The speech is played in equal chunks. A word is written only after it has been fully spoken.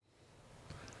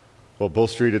Well, Bull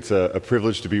Street, it's a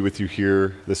privilege to be with you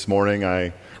here this morning.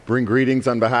 I bring greetings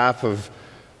on behalf of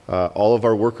all of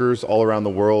our workers all around the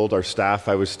world, our staff.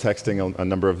 I was texting a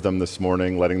number of them this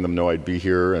morning, letting them know I'd be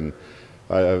here. And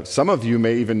some of you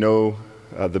may even know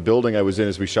the building I was in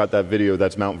as we shot that video.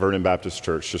 That's Mount Vernon Baptist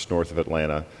Church, just north of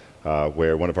Atlanta,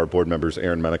 where one of our board members,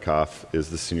 Aaron Menikoff, is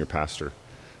the senior pastor.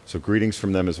 So greetings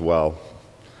from them as well.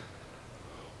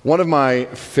 One of my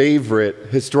favorite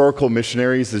historical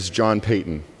missionaries is John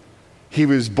Paton. He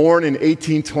was born in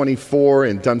 1824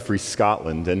 in Dumfries,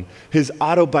 Scotland, and his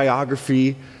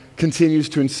autobiography continues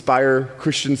to inspire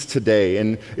Christians today.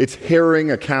 And its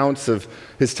harrowing accounts of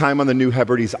his time on the New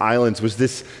Hebrides Islands was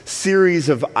this series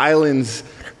of islands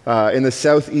in the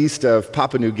southeast of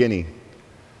Papua New Guinea.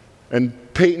 And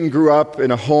Paton grew up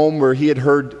in a home where he had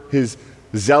heard his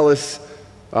zealous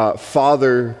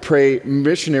father pray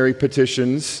missionary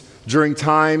petitions during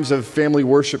times of family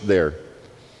worship there.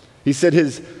 He said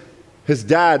his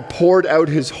dad poured out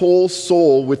his whole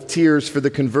soul with tears for the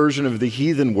conversion of the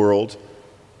heathen world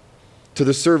to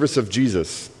the service of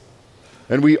Jesus.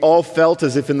 And we all felt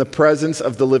as if in the presence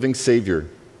of the living Savior.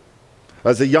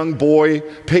 As a young boy,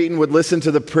 Paton would listen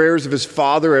to the prayers of his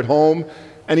father at home,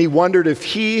 and he wondered if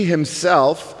he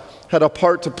himself had a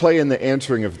part to play in the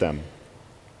answering of them.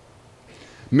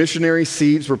 Missionary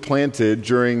seeds were planted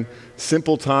during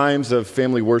simple times of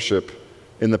family worship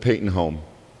in the Paton home.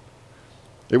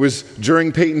 It was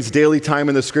during Paton's daily time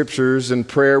in the scriptures and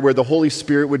prayer where the Holy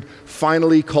Spirit would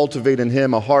finally cultivate in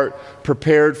him a heart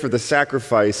prepared for the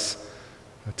sacrifice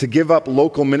to give up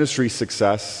local ministry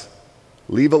success,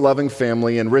 leave a loving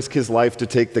family, and risk his life to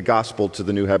take the gospel to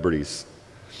the New Hebrides.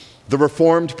 The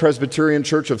Reformed Presbyterian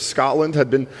Church of Scotland had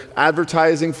been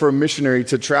advertising for a missionary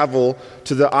to travel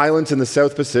to the islands in the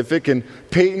South Pacific, and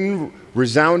Paton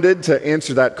resounded to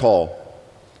answer that call.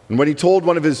 And when he told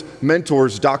one of his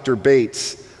mentors, Dr.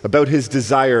 Bates, about his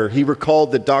desire, he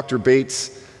recalled that Dr.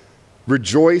 Bates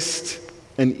rejoiced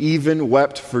and even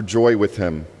wept for joy with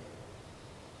him.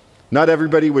 Not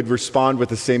everybody would respond with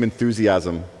the same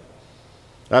enthusiasm.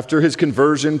 After his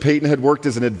conversion, Paton had worked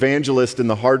as an evangelist in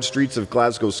the hard streets of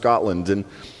Glasgow, Scotland. And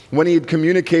when he had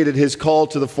communicated his call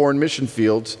to the foreign mission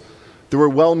fields, there were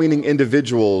well-meaning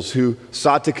individuals who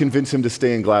sought to convince him to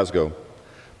stay in Glasgow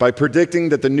by predicting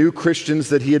that the new Christians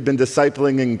that he had been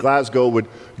discipling in Glasgow would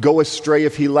go astray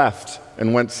if he left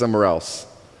and went somewhere else.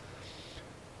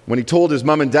 When he told his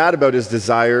mom and dad about his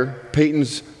desire,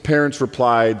 Paton's parents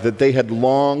replied that they had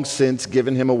long since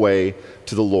given him away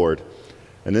to the Lord,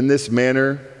 and in this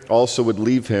manner also would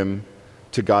leave him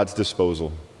to God's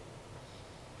disposal.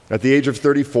 At the age of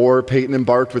 34, Paton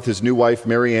embarked with his new wife,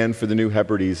 Mary Ann, for the New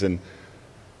Hebrides, and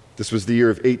this was the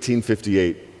year of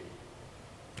 1858.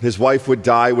 His wife would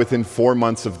die within 4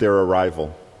 months of their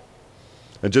arrival,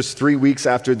 and just 3 weeks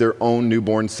after their own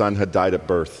newborn son had died at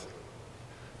birth.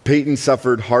 Paton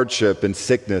suffered hardship and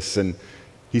sickness, and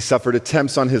he suffered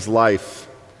attempts on his life.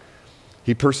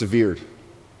 He persevered.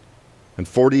 And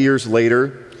 40 years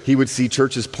later, he would see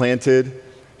churches planted,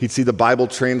 he'd see the Bible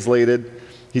translated,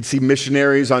 he'd see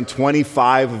missionaries on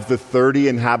 25 of the 30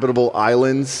 inhabitable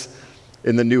islands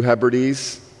in the New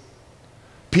Hebrides.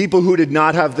 People who did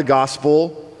not have the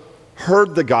gospel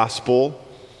heard the gospel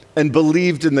and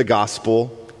believed in the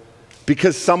gospel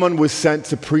because someone was sent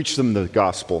to preach them the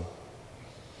gospel.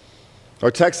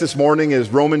 Our text this morning is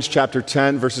Romans chapter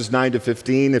 10, verses 9 to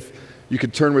 15. If you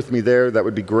could turn with me there, that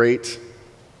would be great.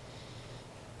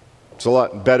 It's a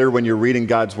lot better when you're reading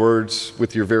God's words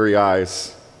with your very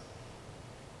eyes.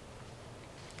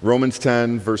 Romans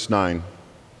 10, verse 9.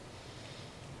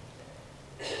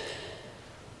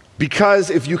 Because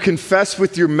if you confess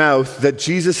with your mouth that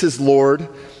Jesus is Lord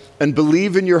and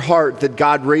believe in your heart that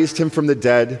God raised him from the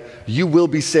dead, you will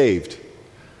be saved.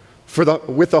 For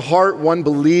with the heart one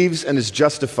believes and is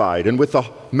justified, and with the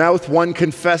mouth one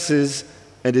confesses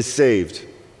and is saved.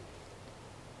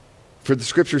 For the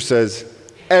scripture says,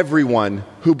 everyone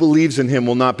who believes in him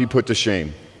will not be put to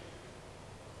shame.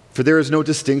 For there is no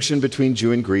distinction between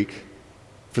Jew and Greek,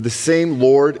 for the same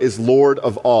Lord is Lord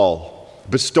of all,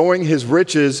 bestowing his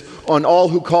riches on all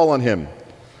who call on him.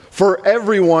 For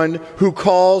everyone who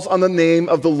calls on the name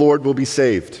of the Lord will be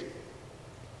saved.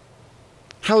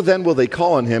 How then will they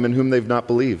call on him in whom they've not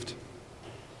believed?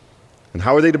 And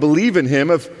how are they to believe in him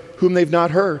of whom they've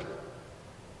not heard?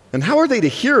 And how are they to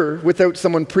hear without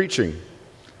someone preaching?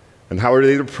 And how are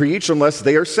they to preach unless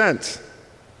they are sent?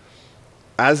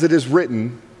 As it is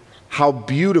written, how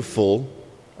beautiful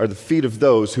are the feet of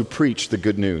those who preach the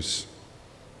good news.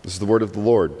 This is the word of the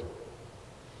Lord.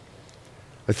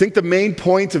 I think the main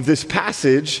point of this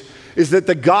passage is that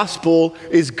the gospel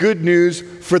is good news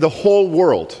for the whole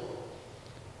world.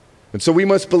 And so we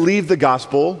must believe the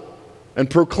gospel and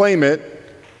proclaim it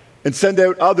and send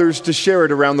out others to share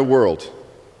it around the world.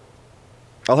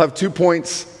 I'll have 2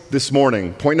 points this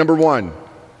morning. Point number 1,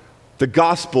 the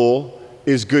gospel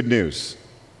is good news.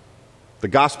 The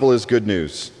gospel is good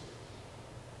news.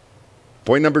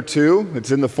 Point number 2,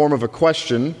 it's in the form of a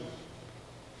question.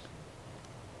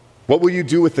 What will you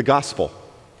do with the gospel?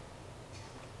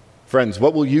 Friends,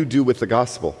 what will you do with the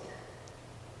gospel?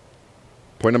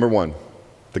 Point number 1,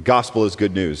 the gospel is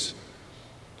good news.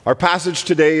 Our passage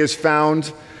today is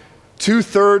found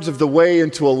 2/3 of the way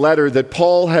into a letter that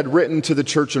Paul had written to the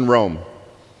church in Rome.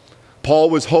 Paul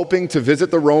was hoping to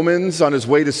visit the Romans on his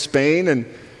way to Spain, and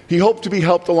he hoped to be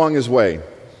helped along his way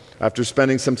after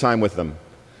spending some time with them.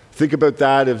 Think about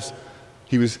that as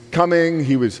he was coming,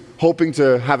 he was hoping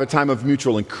to have a time of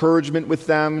mutual encouragement with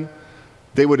them.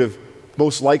 They would have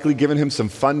most likely given him some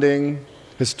funding.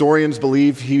 Historians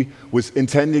believe he was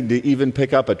intending to even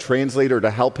pick up a translator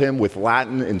to help him with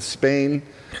Latin in Spain.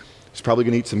 He's probably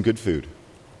going to eat some good food.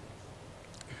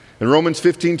 In Romans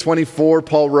 15:24,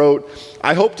 Paul wrote,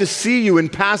 "I hope to see you in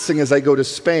passing as I go to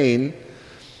Spain,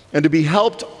 and to be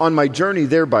helped on my journey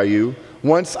there by you,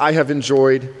 once I have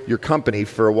enjoyed your company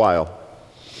for a while."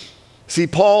 See,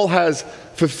 Paul has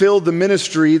fulfilled the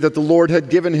ministry that the Lord had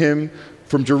given him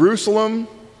from Jerusalem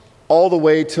all the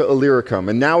way to Illyricum.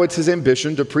 And now it's his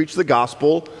ambition to preach the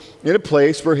gospel in a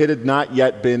place where it had not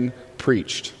yet been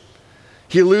preached.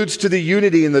 He alludes to the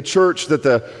unity in the church that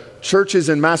the churches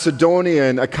in Macedonia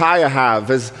and Achaia have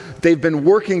as they've been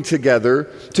working together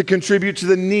to contribute to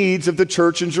the needs of the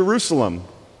church in Jerusalem.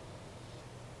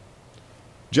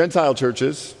 Gentile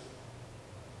churches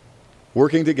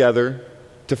working together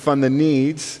to fund the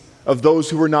needs of those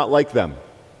who were not like them.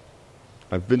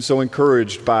 I've been so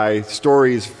encouraged by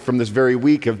stories from this very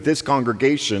week of this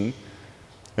congregation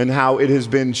and how it has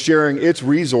been sharing its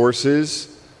resources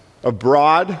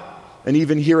abroad and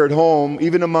even here at home,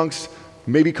 even amongst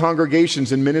maybe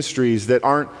congregations and ministries that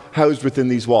aren't housed within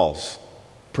these walls.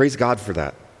 Praise God for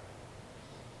that.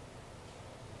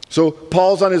 So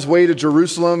Paul's on his way to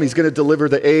Jerusalem. He's going to deliver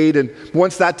the aid, and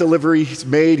once that delivery is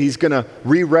made, he's going to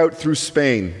reroute through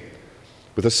Spain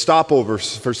with a stopover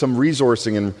for some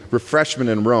resourcing and refreshment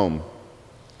in Rome.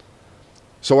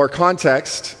 So our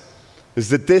context is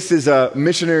that this is a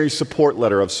missionary support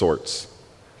letter of sorts.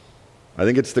 I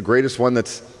think it's the greatest one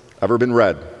that's ever been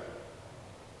read.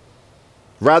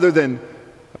 Rather than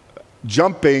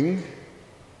jumping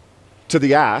to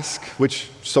the ask, which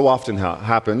so often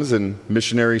happens in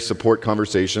missionary support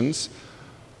conversations,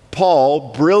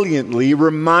 Paul brilliantly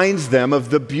reminds them of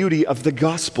the beauty of the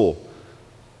gospel.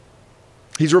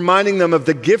 He's reminding them of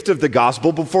the gift of the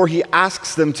gospel before he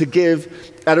asks them to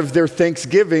give out of their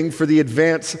thanksgiving for the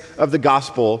advance of the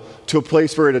gospel to a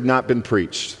place where it had not been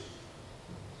preached.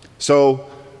 So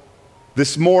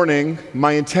this morning,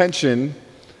 my intention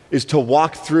is to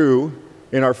walk through,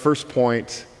 in our first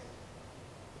point,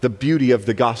 the beauty of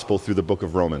the gospel through the book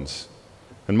of Romans.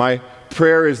 And my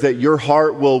prayer is that your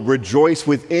heart will rejoice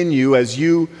within you as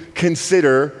you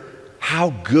consider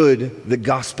how good the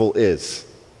gospel is.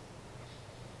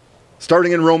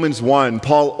 Starting in Romans 1,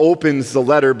 Paul opens the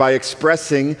letter by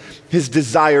expressing his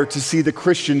desire to see the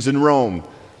Christians in Rome.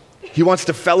 He wants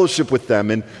to fellowship with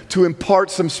them and to impart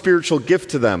some spiritual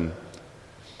gift to them.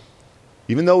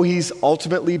 Even though he's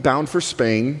ultimately bound for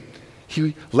Spain,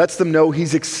 he lets them know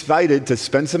he's excited to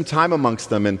spend some time amongst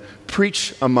them and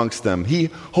preach amongst them. He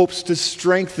hopes to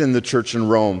strengthen the church in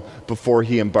Rome before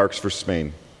he embarks for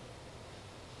Spain.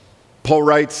 Paul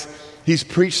writes, he's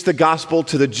preached the gospel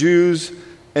to the Jews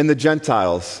and the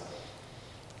Gentiles.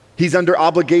 He's under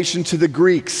obligation to the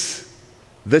Greeks,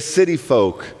 the city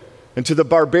folk, and to the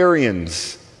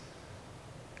barbarians.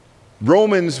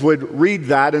 Romans would read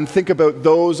that and think about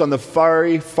those on the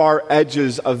very far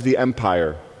edges of the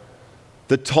empire.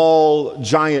 The tall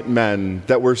giant men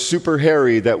that were super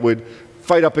hairy that would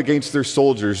fight up against their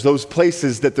soldiers. Those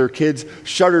places that their kids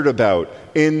shuddered about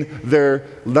in their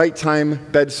nighttime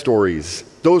bed stories.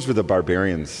 Those were the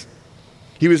barbarians.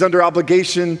 He was under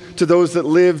obligation to those that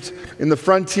lived in the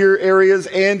frontier areas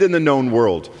and in the known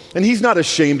world. And he's not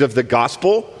ashamed of the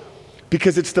gospel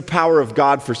because it's the power of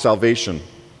God for salvation.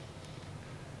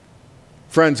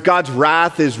 Friends, God's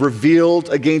wrath is revealed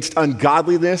against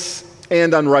ungodliness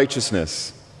and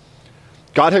unrighteousness.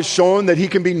 God has shown that he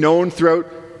can be known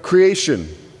throughout creation.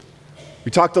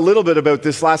 We talked a little bit about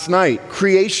this last night.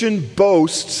 Creation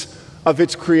boasts of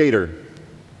its creator,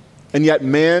 and yet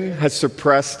man has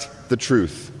suppressed the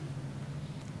truth.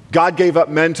 God gave up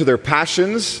men to their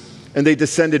passions, and they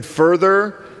descended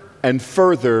further and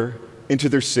further into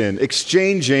their sin,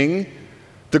 exchanging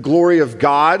the glory of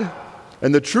God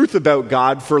and the truth about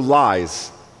God for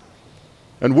lies,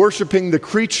 and worshiping the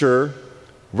creature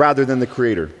rather than the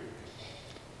Creator.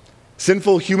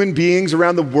 Sinful human beings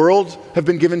around the world have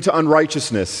been given to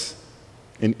unrighteousness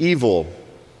and evil,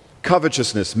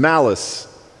 covetousness, malice,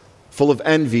 full of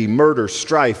envy, murder,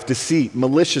 strife, deceit,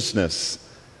 maliciousness,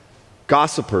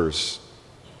 gossipers,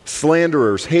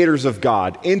 slanderers, haters of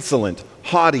God, insolent,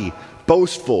 haughty,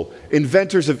 boastful,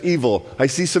 inventors of evil. I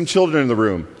see some children in the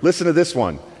room. Listen to this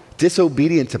one.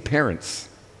 Disobedient to parents.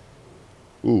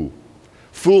 Ooh.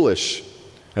 Foolish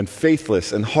and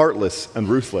faithless and heartless and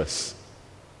ruthless.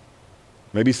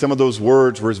 Maybe some of those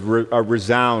words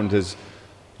resound as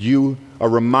you are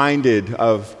reminded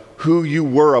of who you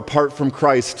were apart from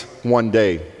Christ one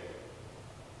day.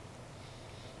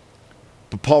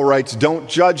 But Paul writes, don't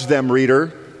judge them,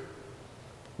 reader.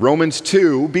 Romans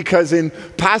 2, because in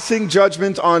passing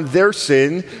judgment on their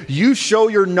sin, you show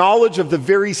your knowledge of the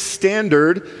very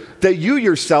standard that you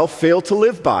yourself fail to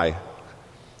live by.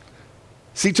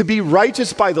 See, to be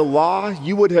righteous by the law,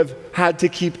 you would have had to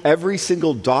keep every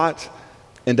single dot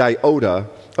and iota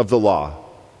of the law.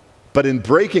 But in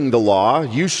breaking the law,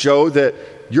 you show that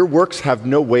your works have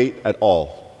no weight at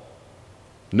all.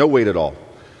 No weight at all.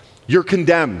 You're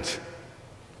condemned.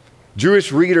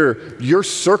 Jewish reader, your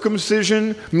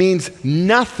circumcision means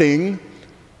nothing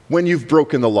when you've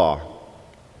broken the law.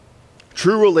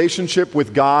 True relationship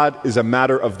with God is a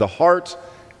matter of the heart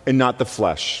and not the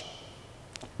flesh.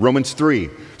 Romans 3.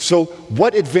 So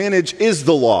what advantage is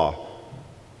the law?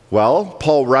 Well,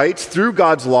 Paul writes, through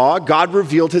God's law, God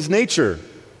revealed his nature.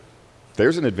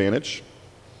 There's an advantage.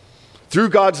 Through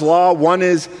God's law, one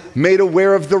is made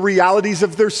aware of the realities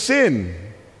of their sin.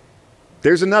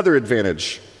 There's another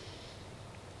advantage.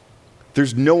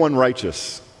 There's no one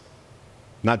righteous,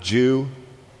 not Jew,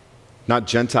 not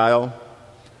Gentile.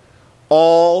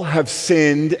 All have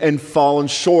sinned and fallen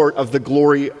short of the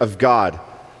glory of God.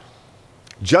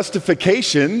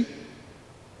 Justification,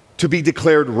 to be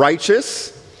declared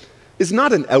righteous, is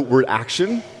not an outward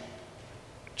action.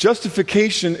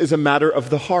 Justification is a matter of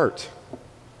the heart.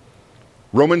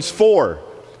 Romans 4.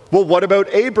 Well, what about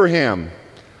Abraham?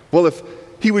 Well, if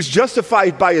he was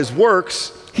justified by his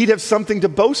works, he'd have something to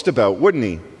boast about, wouldn't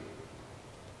he?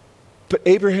 But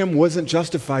Abraham wasn't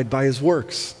justified by his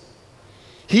works.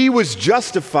 He was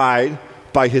justified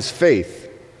by his faith.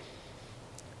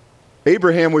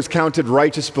 Abraham was counted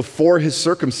righteous before his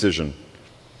circumcision.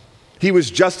 He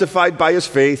was justified by his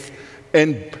faith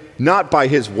and not by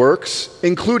his works,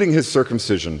 including his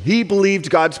circumcision. He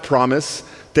believed God's promise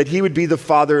that he would be the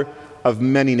father of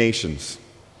many nations.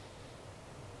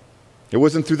 It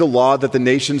wasn't through the law that the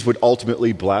nations would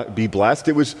ultimately be blessed.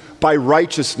 It was by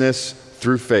righteousness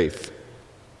through faith.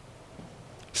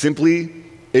 Simply,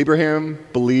 Abraham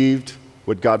believed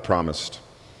what God promised.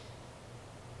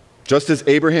 Just as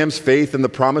Abraham's faith in the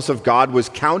promise of God was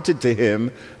counted to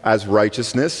him as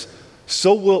righteousness,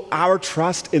 so will our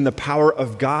trust in the power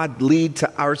of God lead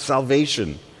to our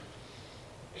salvation.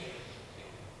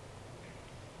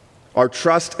 Our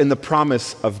trust in the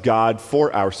promise of God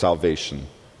for our salvation.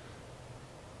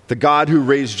 The God who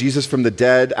raised Jesus from the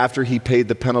dead after he paid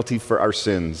the penalty for our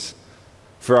sins,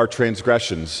 for our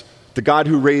transgressions. The God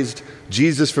who raised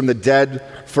Jesus from the dead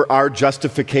for our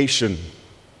justification.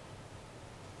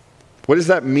 What does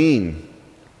that mean?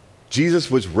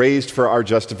 Jesus was raised for our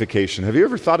justification. Have you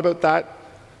ever thought about that?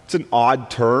 It's an odd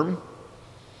term.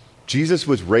 Jesus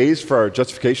was raised for our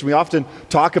justification. We often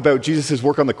talk about Jesus'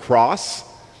 work on the cross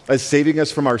as saving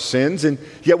us from our sins, and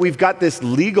yet we've got this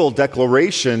legal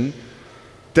declaration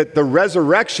that the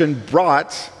resurrection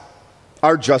brought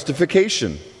our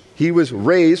justification. He was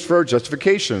raised for our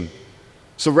justification.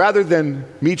 So rather than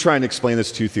me trying to explain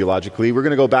this to you theologically, we're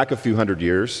going to go back a few hundred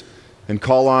years and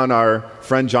call on our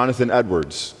friend Jonathan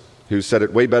Edwards, who said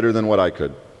it way better than what I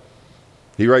could.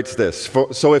 He writes this,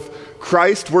 so if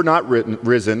Christ were not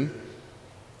risen,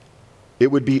 it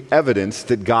would be evidence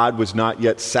that God was not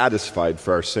yet satisfied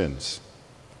for our sins.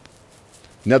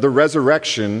 Now the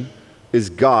resurrection is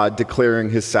God declaring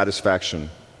his satisfaction.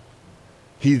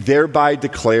 He thereby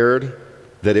declared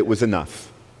that it was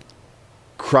enough.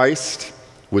 Christ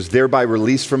was thereby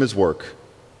released from his work.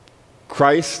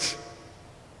 Christ,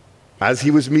 as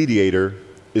he was mediator,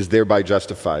 is thereby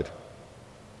justified.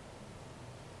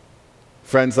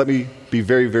 Friends, let me be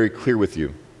very, very clear with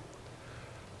you.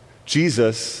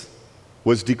 Jesus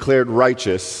was declared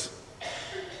righteous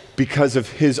because of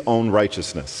his own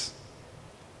righteousness.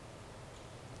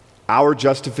 Our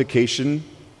justification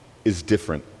is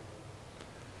different.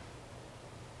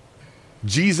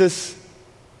 Jesus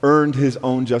earned his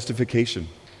own justification.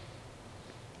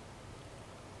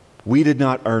 We did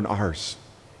not earn ours.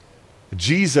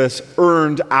 Jesus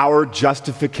earned our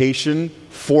justification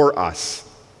for us.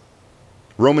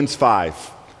 Romans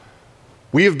 5.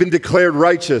 We have been declared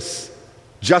righteous,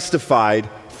 justified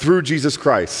through Jesus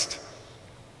Christ.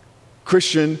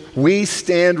 Christian, we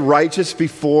stand righteous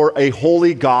before a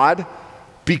holy God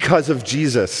because of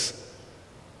Jesus.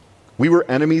 We were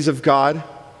enemies of God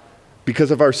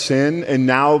because of our sin, and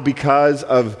now because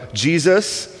of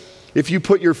Jesus, if you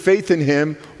put your faith in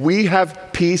him, we have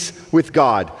peace with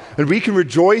God. And we can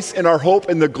rejoice in our hope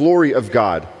in the glory of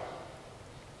God.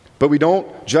 But we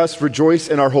don't just rejoice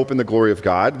in our hope in the glory of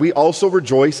God, we also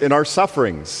rejoice in our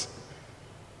sufferings.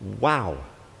 Wow.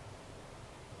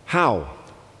 How?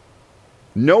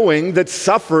 Knowing that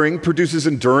suffering produces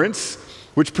endurance,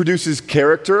 which produces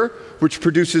character, which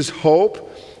produces hope,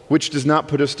 which does not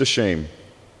put us to shame.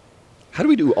 How do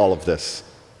we do all of this?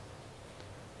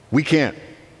 We can't.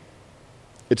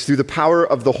 It's through the power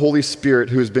of the Holy Spirit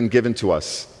who has been given to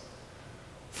us.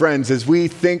 Friends, as we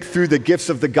think through the gifts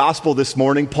of the gospel this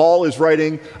morning, Paul is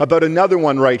writing about another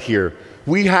one right here.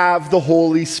 We have the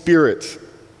Holy Spirit.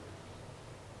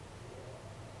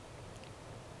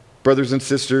 Brothers and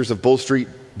sisters of Bull Street,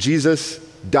 Jesus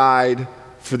died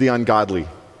for the ungodly.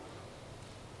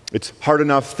 It's hard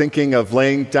enough thinking of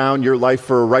laying down your life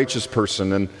for a righteous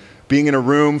person, and being in a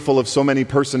room full of so many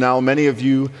personnel, many of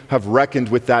you have reckoned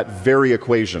with that very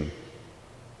equation.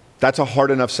 That's a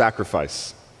hard enough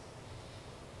sacrifice.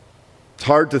 It's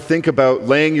hard to think about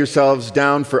laying yourselves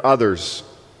down for others,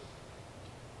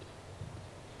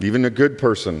 even a good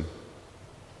person.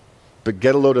 But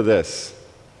get a load of this.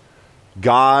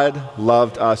 God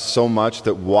loved us so much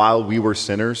that while we were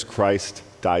sinners, Christ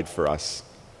died for us.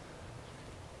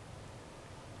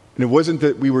 And it wasn't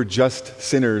that we were just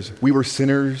sinners, we were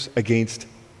sinners against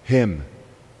him.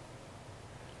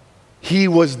 He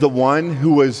was the one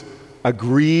who was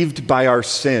aggrieved by our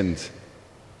sins,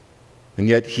 and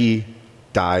yet he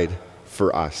died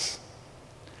for us.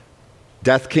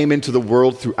 Death came into the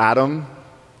world through Adam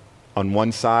on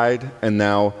one side, and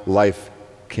now life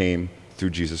came through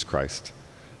Jesus Christ.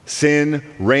 Sin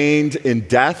reigned in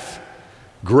death.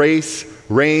 Grace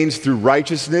reigns through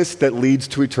righteousness that leads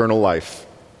to eternal life.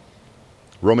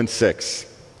 Romans 6.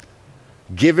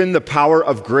 Given the power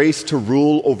of grace to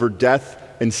rule over death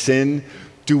and sin,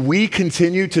 do we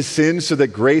continue to sin so that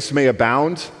grace may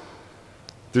abound?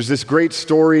 There's this great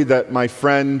story that my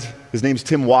friend, his name's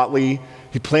Tim Watley,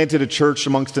 he planted a church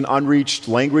amongst an unreached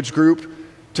language group.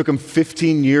 It took him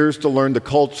 15 years to learn the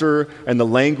culture and the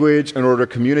language in order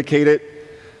to communicate it.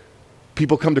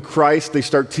 People come to Christ, they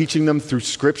start teaching them through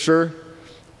Scripture, and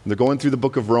they're going through the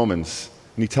book of Romans.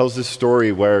 And he tells this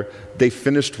story where they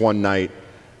finished one night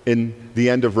in the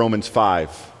end of Romans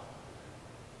 5.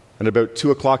 And about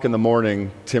 2 o'clock in the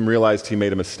morning, Tim realized he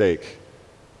made a mistake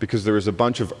because there was a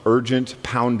bunch of urgent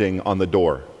pounding on the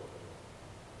door.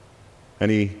 And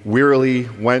he wearily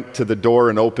went to the door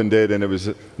and opened it, and it was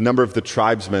a number of the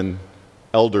tribesmen,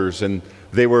 elders, and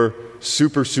they were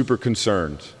super, super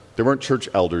concerned. They weren't church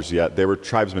elders yet, they were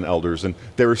tribesmen elders, and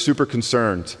they were super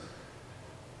concerned.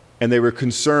 And they were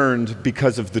concerned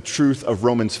because of the truth of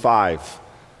Romans 5.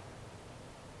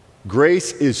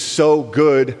 Grace is so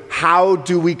good, how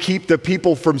do we keep the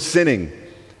people from sinning?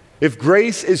 If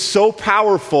grace is so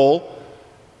powerful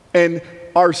and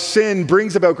our sin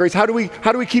brings about grace, how do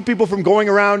we keep people from going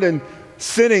around and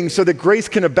sinning so that grace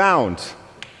can abound?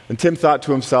 And Tim thought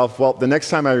to himself, well, the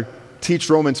next time I teach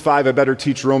Romans 5, I better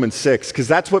teach Romans 6, because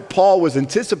that's what Paul was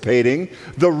anticipating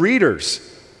the readers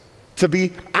to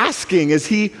be asking as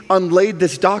he unlaid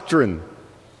this doctrine.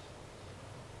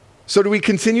 So do we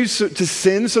continue to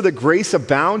sin so that grace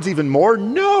abounds even more?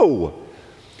 No.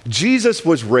 Jesus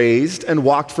was raised and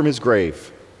walked from his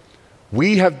grave.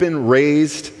 We have been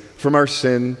raised from our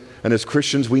sin, and as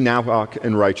Christians, we now walk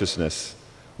in righteousness.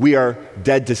 We are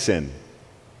dead to sin.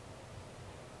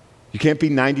 You can't be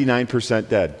 99%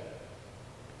 dead.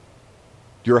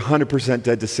 You're 100%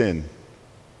 dead to sin.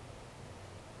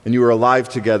 And you are alive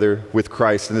together with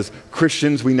Christ. And as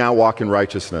Christians, we now walk in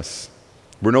righteousness.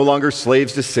 We're no longer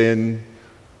slaves to sin.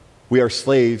 We are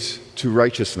slaves to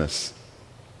righteousness.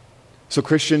 So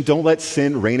Christian, don't let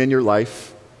sin reign in your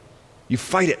life. You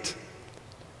fight it.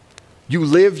 You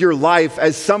live your life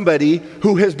as somebody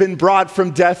who has been brought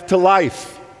from death to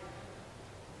life.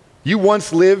 You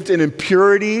once lived in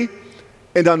impurity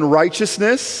and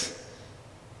unrighteousness.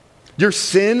 Your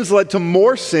sins led to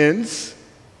more sins.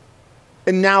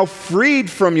 And now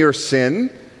freed from your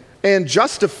sin and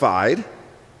justified,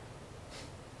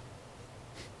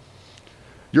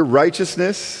 your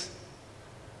righteousness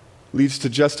leads to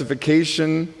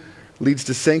justification, leads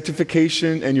to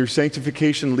sanctification, and your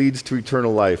sanctification leads to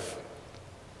eternal life.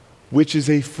 which is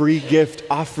a free gift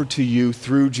offered to you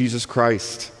through Jesus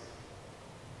Christ.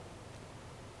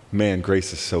 Man,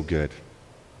 grace is so good.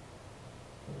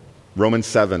 Romans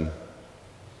 7.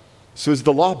 So is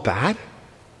the law bad?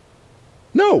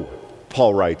 No,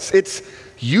 Paul writes. It's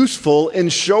useful in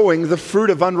showing the fruit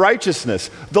of unrighteousness.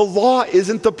 The law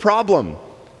isn't the problem.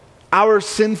 Our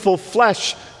sinful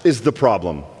flesh is the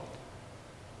problem.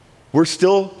 We're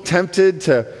still tempted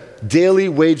to daily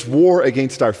wage war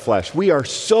against our flesh. We are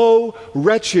so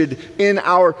wretched in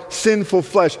our sinful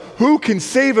flesh. Who can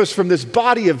save us from this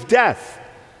body of death?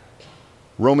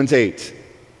 Romans 8.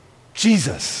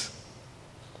 Jesus.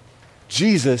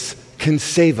 Jesus can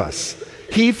save us.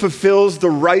 He fulfills the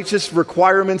righteous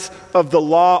requirements of the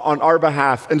law on our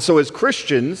behalf. And so as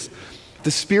Christians,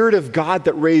 the Spirit of God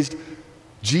that raised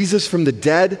Jesus from the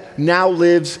dead now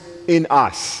lives in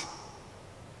us.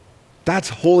 That's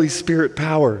Holy Spirit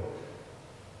power.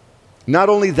 Not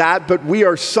only that, but we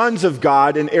are sons of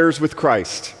God and heirs with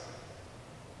Christ.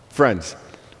 Friends,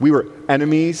 we were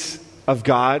enemies of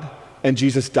God, and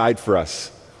Jesus died for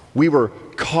us. We were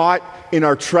caught in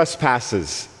our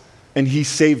trespasses, and he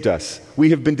saved us.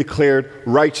 We have been declared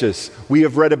righteous. We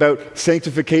have read about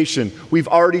sanctification. We've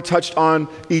already touched on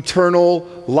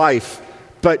eternal life.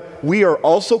 But we are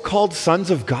also called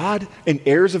sons of God and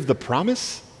heirs of the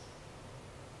promise.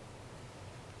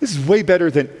 This is way better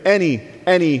than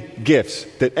any gifts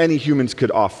that any humans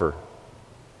could offer.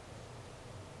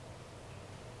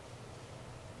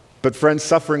 But friends,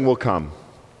 suffering will come.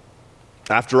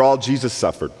 After all, Jesus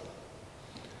suffered.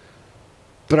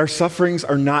 But our sufferings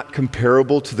are not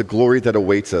comparable to the glory that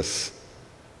awaits us.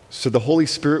 So the Holy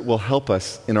Spirit will help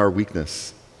us in our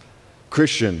weakness.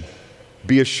 Christian,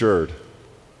 be assured,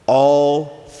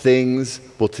 all things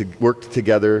will work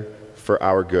together for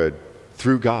our good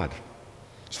through God.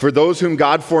 For those whom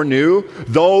God foreknew,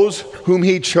 those whom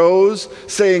he chose,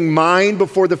 saying, "Mine,"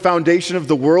 before the foundation of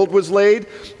the world was laid,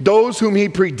 those whom he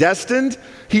predestined,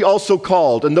 he also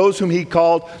called. And those whom he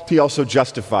called, he also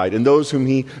justified. And those whom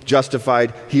he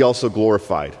justified, he also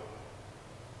glorified.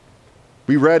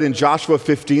 We read in Joshua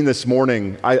 15 this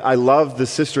morning, I love the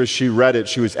sister as she read it.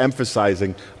 She was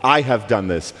emphasizing, I have done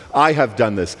this, I have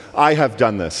done this, I have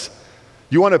done this.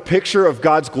 You want a picture of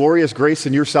God's glorious grace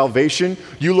in your salvation?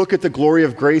 You look at the glory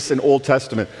of grace in Old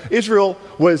Testament. Israel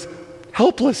was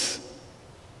helpless.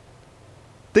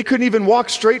 They couldn't even walk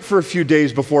straight for a few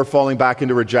days before falling back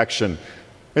into rejection.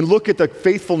 And look at the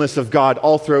faithfulness of God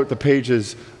all throughout the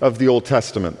pages of the Old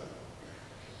Testament.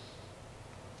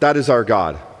 That is our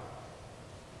God.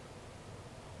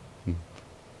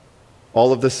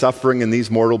 All of the suffering in these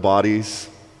mortal bodies,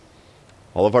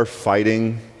 all of our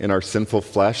fighting in our sinful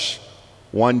flesh,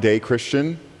 one day,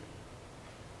 Christian,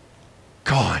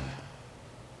 gone.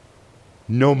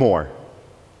 No more.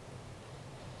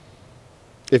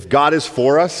 If God is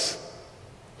for us,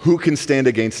 who can stand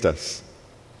against us?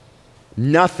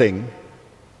 Nothing.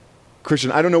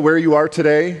 Christian, I don't know where you are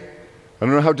today. I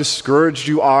don't know how discouraged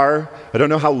you are. I don't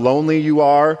know how lonely you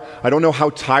are. I don't know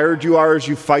how tired you are as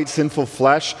you fight sinful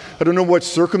flesh. I don't know what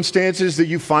circumstances that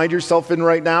you find yourself in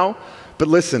right now. But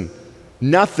listen,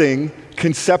 nothing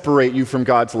can separate you from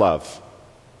God's love.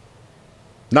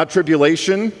 Not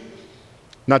tribulation,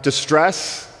 not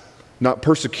distress, not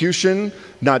persecution,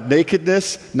 not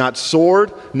nakedness, not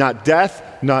sword, not death,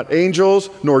 not angels,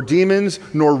 nor demons,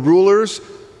 nor rulers.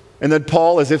 And then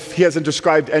Paul, as if he hasn't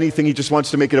described anything, he just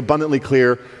wants to make it abundantly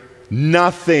clear,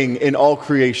 nothing in all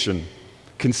creation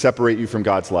can separate you from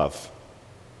God's love.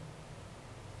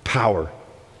 Power.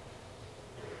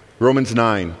 Romans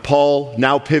 9. Paul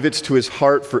now pivots to his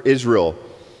heart for Israel.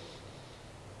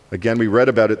 Again, we read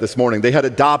about it this morning. They had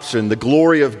adoption, the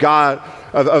glory of God,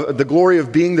 the glory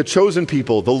of being the chosen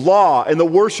people, the law and the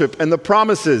worship and the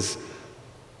promises.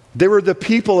 They were the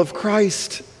people of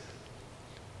Christ.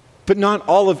 But not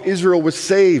all of Israel was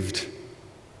saved.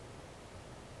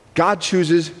 God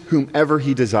chooses whomever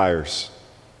he desires.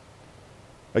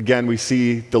 Again, we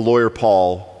see the lawyer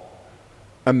Paul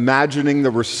imagining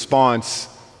the response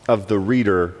of the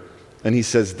reader, and he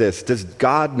says this, does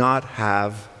God not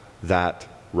have that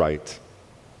right?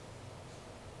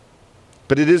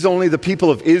 But it is only the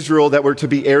people of Israel that were to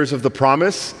be heirs of the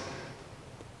promise.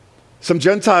 Some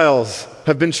Gentiles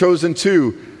have been chosen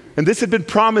too, and this had been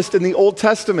promised in the Old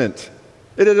Testament.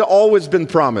 It had always been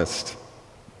promised.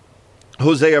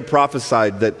 Hosea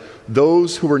prophesied that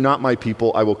those who were not my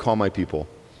people, I will call my people.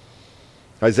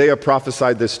 Isaiah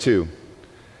prophesied this too.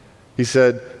 He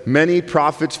said, many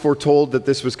prophets foretold that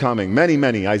this was coming.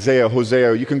 Many, Isaiah,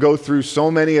 Hosea. You can go through so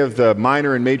many of the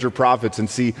minor and major prophets and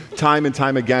see time and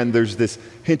time again there's this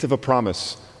hint of a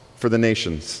promise for the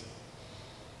nations.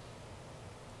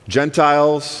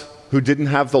 Gentiles who didn't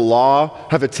have the law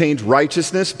have attained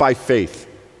righteousness by faith.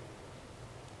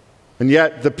 And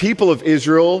yet, the people of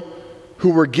Israel who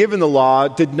were given the law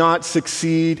did not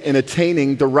succeed in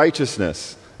attaining the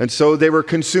righteousness. And so they were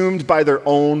consumed by their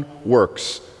own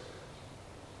works.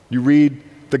 You read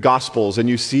the Gospels and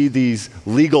you see these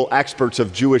legal experts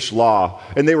of Jewish law,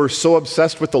 and they were so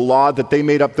obsessed with the law that they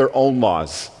made up their own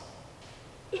laws.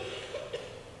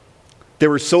 They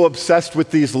were so obsessed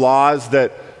with these laws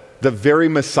that the very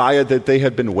Messiah that they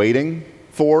had been waiting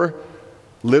for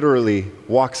literally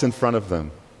walks in front of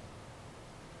them.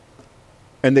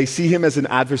 And they see him as an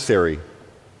adversary.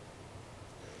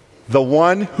 The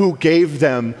one who gave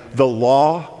them the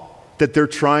law that they're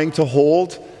trying to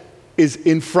hold is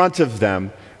in front of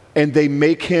them, and they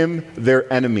make him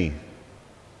their enemy.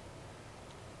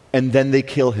 And then they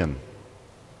kill him.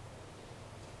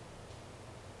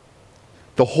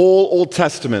 The whole Old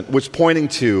Testament was pointing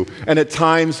to, and at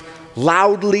times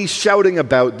loudly shouting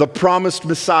about, the promised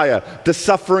Messiah, the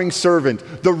suffering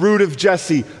servant, the root of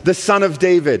Jesse, the son of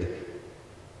David.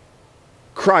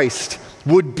 Christ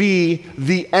would be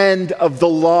the end of the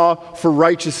law for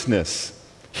righteousness.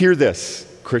 Hear this,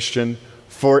 Christian,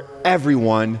 for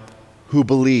everyone who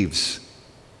believes.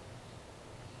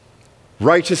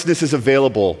 Righteousness is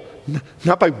available,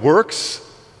 not by works,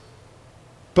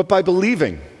 but by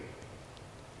believing,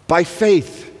 by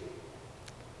faith.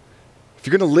 If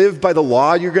you're going to live by the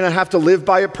law, you're going to have to live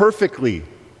by it perfectly.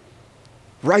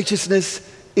 Righteousness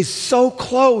is so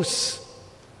close.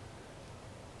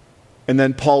 And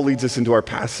then Paul leads us into our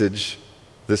passage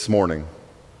this morning.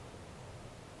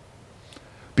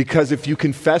 Because if you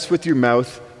confess with your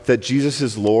mouth that Jesus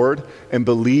is Lord and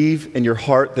believe in your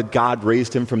heart that God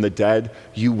raised him from the dead,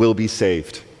 you will be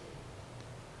saved.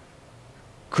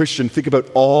 Christian, think about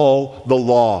all the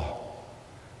law.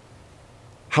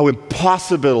 How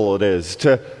impossible it is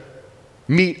to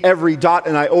meet every dot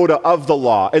and iota of the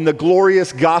law. And the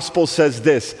glorious gospel says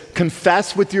this: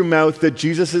 confess with your mouth that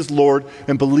Jesus is Lord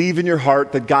and believe in your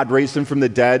heart that God raised him from the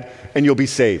dead, and you'll be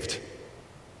saved.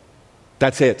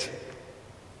 That's it.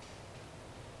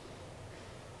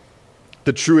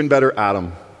 The true and better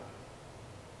Adam.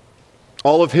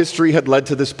 All of history had led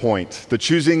to this point: the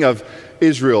choosing of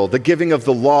Israel, the giving of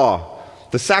the law,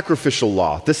 the sacrificial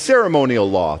law, the ceremonial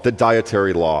law, the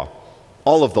dietary law.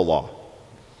 All of the law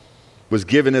was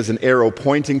given as an arrow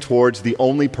pointing towards the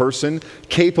only person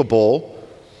capable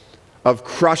of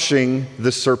crushing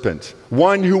the serpent,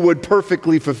 one who would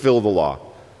perfectly fulfill the law.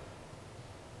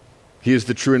 He is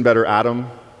the true and better Adam.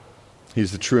 He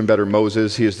is the true and better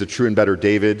Moses. He is the true and better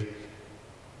David.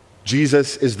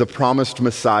 Jesus is the promised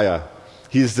Messiah.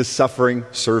 He is the suffering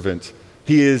servant.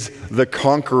 He is the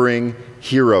conquering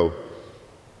hero.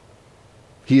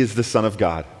 He is the Son of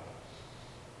God.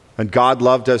 And God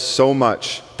loved us so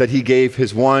much that he gave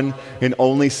his one and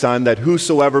only Son, that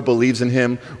whosoever believes in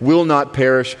him will not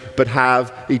perish but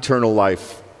have eternal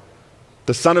life.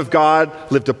 The Son of God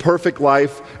lived a perfect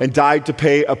life and died to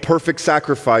pay a perfect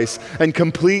sacrifice and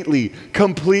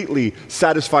completely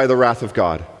satisfy the wrath of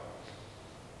God,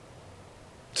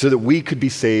 so that we could be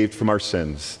saved from our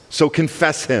sins. So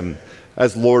confess him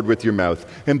as Lord with your mouth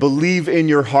and believe in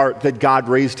your heart that God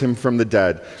raised him from the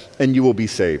dead, and you will be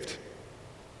saved.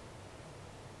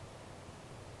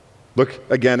 Look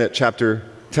again at chapter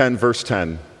 10, verse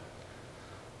 10.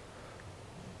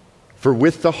 For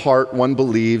with the heart one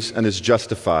believes and is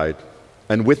justified,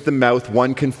 and with the mouth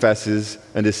one confesses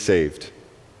and is saved.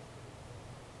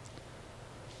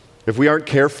 If we aren't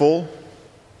careful,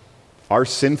 our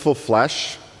sinful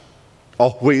flesh,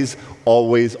 always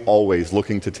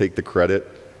looking to take the credit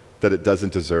that it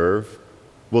doesn't deserve,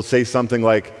 will say something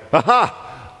like,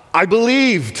 "Aha! I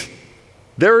believed!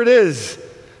 There it is!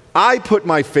 I put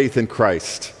my faith in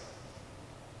Christ."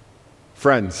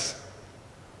 Friends,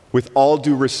 with all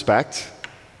due respect,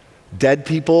 dead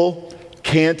people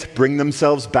can't bring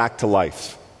themselves back to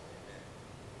life.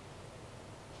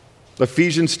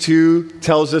 Ephesians 2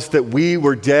 tells us that we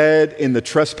were dead in the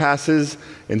trespasses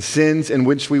and sins in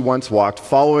which we once walked,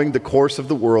 following the course of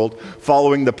the world,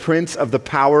 following the prince of the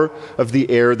power of the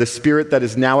air, the spirit that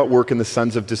is now at work in the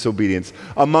sons of disobedience,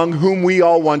 among whom we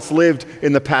all once lived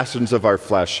in the passions of our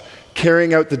flesh,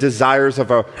 carrying out the desires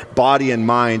of our body and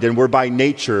mind, and were by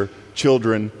nature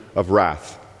children of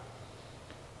wrath.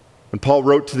 And Paul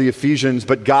wrote to the Ephesians,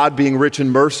 "But God, being rich in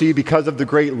mercy, because of the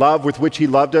great love with which he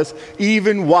loved us,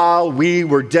 even while we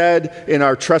were dead in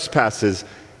our trespasses,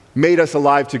 made us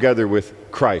alive together with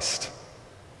Christ."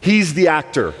 He's the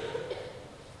actor.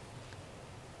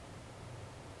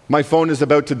 My phone is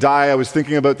about to die. I was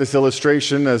thinking about this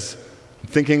illustration as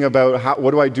thinking about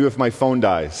what do I do if my phone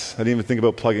dies? I didn't even think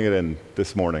about plugging it in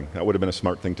this morning. That would have been a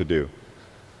smart thing to do.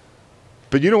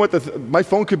 But you know what? My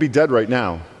phone could be dead right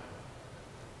now.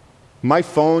 My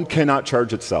phone cannot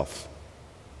charge itself.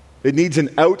 It needs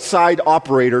an outside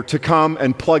operator to come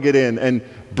and plug it in and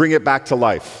bring it back to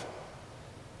life.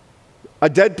 A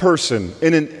dead person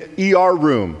in an ER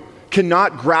room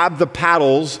cannot grab the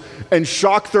paddles and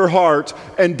shock their heart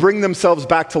and bring themselves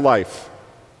back to life.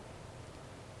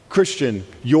 Christian,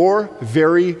 your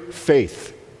very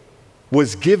faith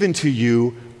was given to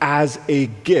you as a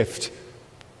gift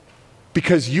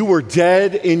because you were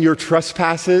dead in your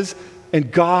trespasses and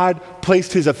God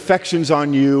placed his affections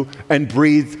on you and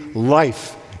breathed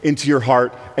life into your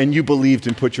heart and you believed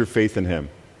and put your faith in him.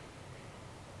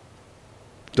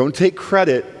 Don't take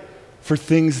credit for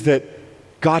things that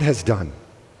God has done.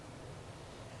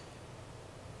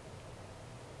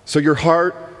 So your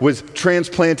heart was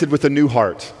transplanted with a new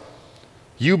heart.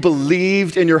 You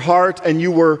believed in your heart and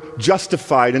you were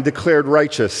justified and declared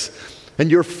righteous. And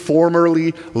your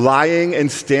formerly lying and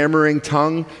stammering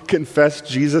tongue confessed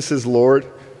Jesus is Lord.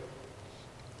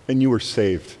 And you were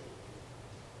saved.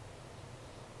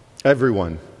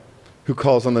 Everyone who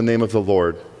calls on the name of the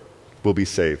Lord will be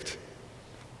saved.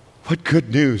 What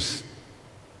good news!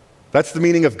 That's the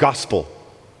meaning of gospel,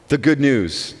 the good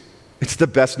news. It's the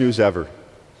best news ever.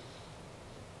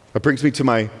 That brings me to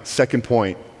my second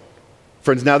point.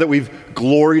 Friends, now that we've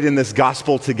gloried in this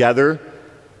gospel together,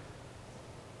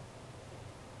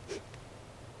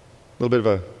 a little bit of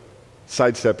a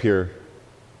sidestep here.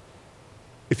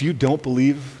 If you don't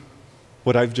believe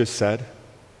what I've just said,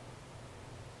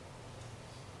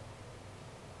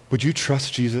 would you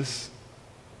trust Jesus?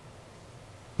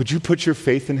 Would you put your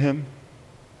faith in him?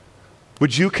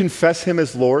 Would you confess him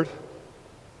as Lord?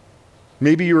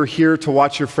 Maybe you were here to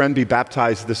watch your friend be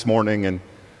baptized this morning and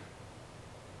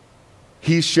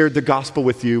he's shared the gospel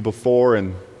with you before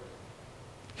and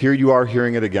here you are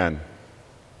hearing it again.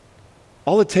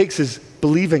 All it takes is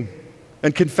believing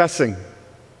and confessing. You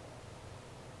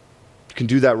can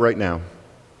do that right now.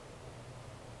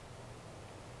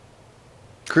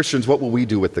 Christians, what will we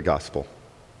do with the gospel?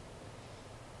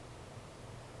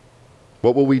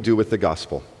 What will we do with the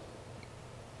gospel?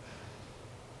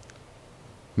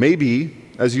 Maybe,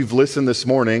 as you've listened this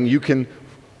morning, you can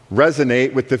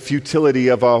resonate with the futility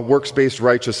of a works-based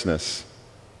righteousness.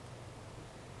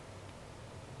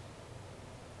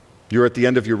 You're at the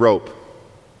end of your rope.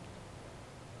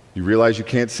 You realize you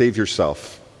can't save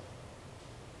yourself.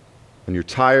 And you're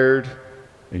tired,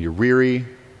 and you're weary,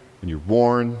 and you're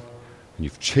worn, and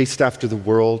you've chased after the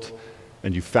world,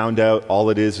 and you found out all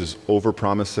it is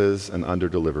over-promises and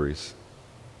under-deliveries.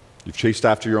 You've chased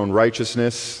after your own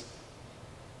righteousness,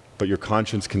 but your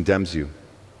conscience condemns you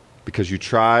because you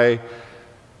try,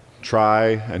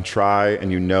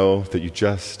 and you know that you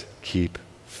just keep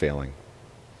failing.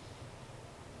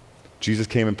 Jesus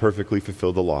came and perfectly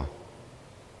fulfilled the law,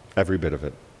 every bit of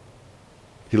it.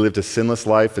 He lived a sinless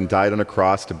life and died on a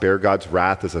cross to bear God's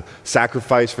wrath as a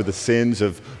sacrifice for the sins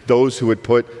of those who would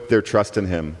put their trust in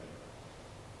him.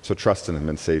 So trust in him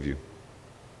and save you.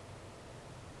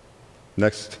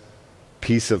 Next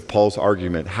piece of Paul's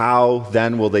argument. How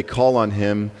then will they call on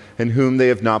him in whom they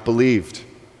have not believed?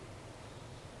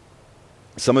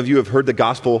 Some of you have heard the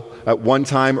gospel at one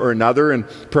time or another, and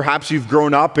perhaps you've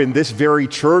grown up in this very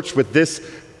church with this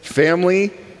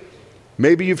family.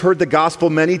 Maybe you've heard the gospel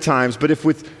many times, but if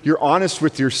you're honest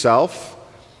with yourself,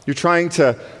 you're trying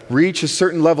to reach a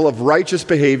certain level of righteous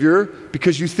behavior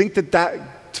because you think that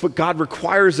that's what God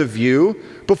requires of you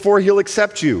before he'll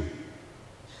accept you.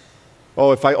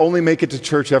 Oh, if I only make it to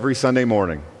church every Sunday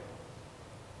morning,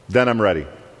 then I'm ready.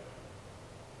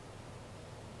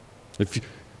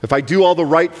 If I do all the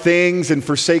right things and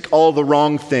forsake all the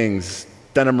wrong things,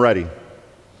 then I'm ready.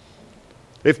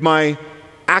 If my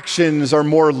actions are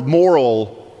more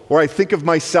moral, or I think of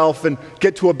myself and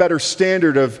get to a better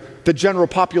standard of the general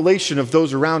population of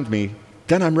those around me,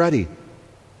 then I'm ready.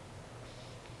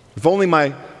 If only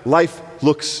my life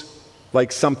looks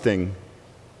like something,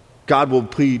 God will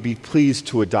be pleased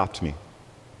to adopt me.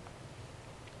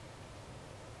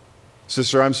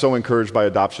 Sister, I'm so encouraged by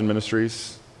adoption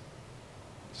ministries.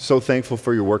 So thankful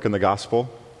for your work in the gospel.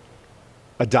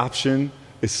 Adoption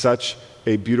is such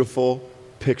a beautiful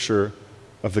picture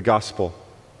of the gospel.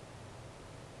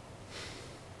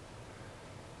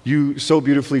 You so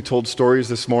beautifully told stories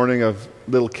this morning of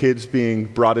little kids being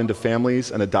brought into families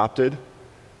and adopted.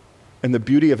 And the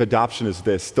beauty of adoption is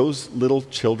this: those little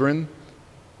children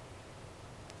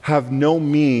have no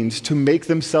means to make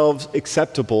themselves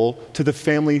acceptable to the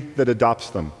family that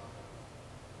adopts them.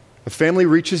 A family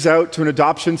reaches out to an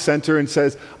adoption center and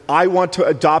says, I want to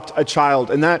adopt a child.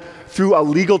 And that, through a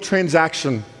legal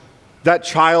transaction, that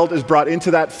child is brought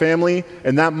into that family,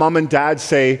 and that mom and dad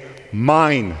say,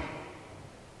 mine.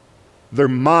 They're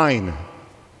mine.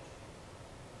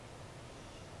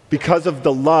 Because of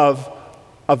the love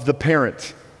of the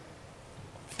parent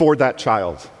for that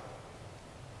child.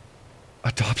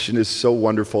 Adoption is so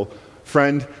wonderful.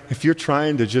 Friend, if you're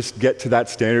trying to just get to that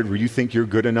standard where you think you're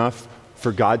good enough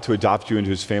for God to adopt you into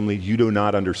his family, you do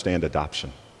not understand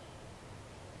adoption.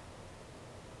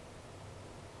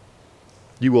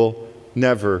 You will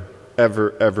never,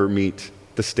 ever, ever meet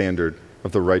the standard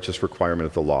of the righteous requirement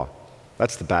of the law.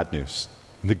 That's the bad news.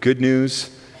 And the good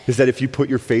news is that if you put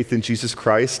your faith in Jesus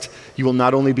Christ, you will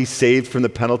not only be saved from the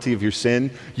penalty of your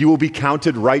sin, you will be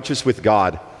counted righteous with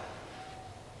God.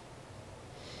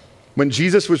 When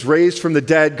Jesus was raised from the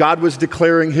dead, God was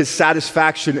declaring his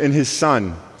satisfaction in his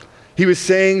Son. He was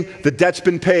saying, the debt's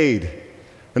been paid.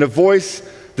 And a voice,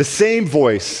 the same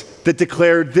voice that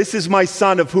declared, this is my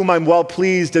Son of whom I'm well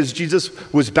pleased, as Jesus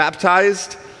was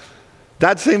baptized,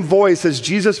 that same voice, as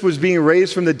Jesus was being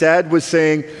raised from the dead, was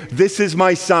saying, this is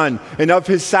my Son, and of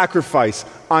his sacrifice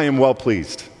I am well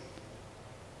pleased.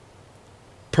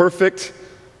 Perfect,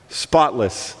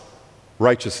 spotless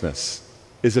righteousness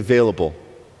is available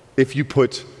if you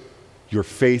put your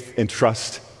faith and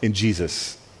trust in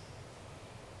Jesus.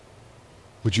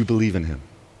 Would you believe in him?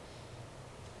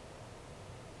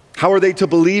 How are they to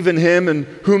believe in him and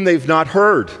whom they've not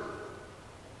heard?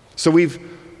 So we've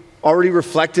already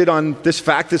reflected on this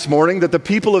fact this morning that the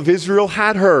people of Israel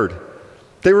had heard.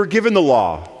 They were given the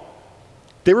law.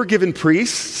 They were given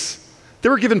priests. They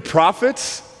were given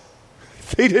prophets.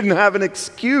 They didn't have an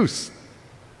excuse.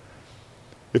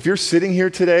 If you're sitting here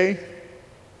today,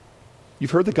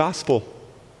 you've heard the gospel.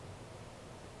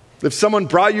 If someone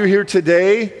brought you here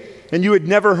today and you had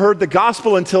never heard the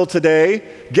gospel until today,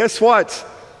 guess what?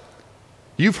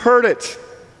 You've heard it.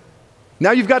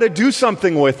 Now you've got to do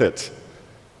something with it.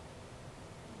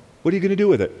 What are you going to do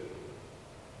with it?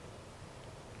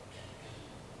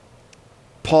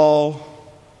 Paul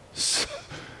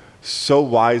so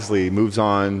wisely moves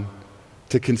on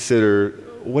to consider,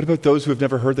 what about those who have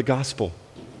never heard the gospel?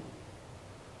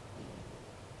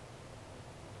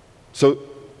 So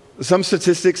some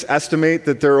statistics estimate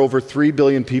that there are over 3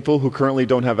 billion people who currently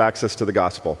don't have access to the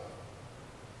gospel.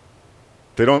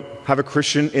 They don't have a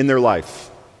Christian in their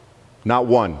life. Not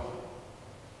one.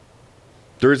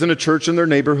 There isn't a church in their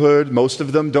neighborhood. Most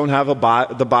of them don't have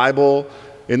the Bible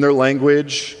in their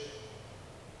language.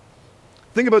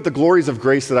 Think about the glories of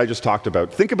grace that I just talked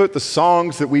about. Think about the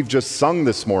songs that we've just sung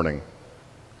this morning.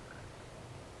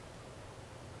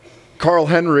 Carl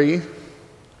Henry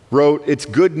wrote, "It's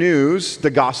good news,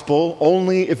 the gospel,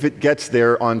 only if it gets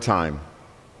there on time."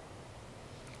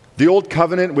 The old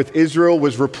covenant with Israel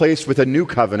was replaced with a new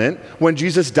covenant when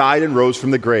Jesus died and rose from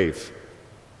the grave.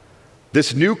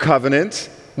 This new covenant,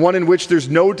 one in which there's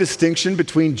no distinction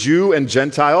between Jew and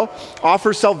Gentile,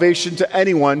 offers salvation to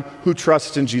anyone who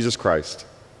trusts in Jesus Christ.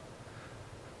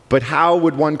 But how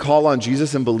would one call on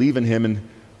Jesus and believe in him in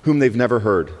whom they've never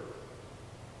heard?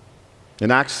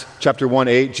 In Acts chapter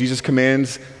 1:8, Jesus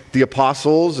commands the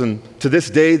apostles and to this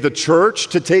day the church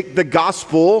to take the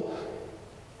gospel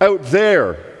out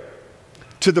there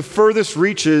to the furthest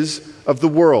reaches of the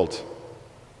world.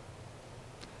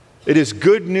 It is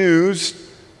good news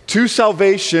to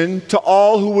salvation to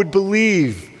all who would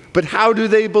believe. But how do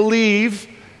they believe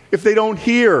if they don't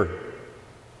hear?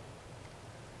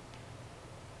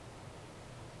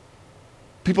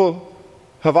 People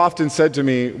have often said to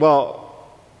me, well,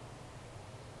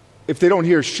 if they don't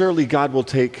hear, surely God will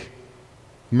take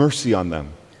mercy on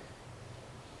them.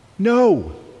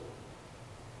 No.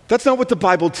 That's not what the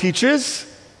Bible teaches.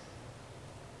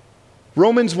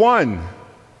 Romans 1.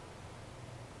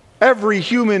 Every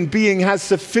human being has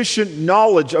sufficient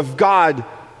knowledge of God.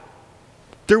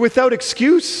 They're without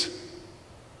excuse.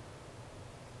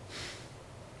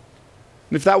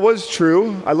 And if that was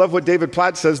true, I love what David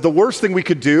Platt says, the worst thing we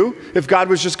could do, if God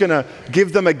was just going to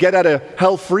give them a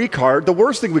get-out-of-hell-free card, the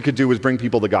worst thing we could do was bring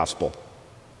people the gospel.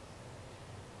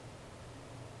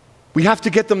 We have to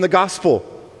get them the gospel.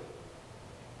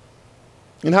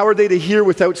 And how are they to hear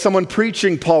without someone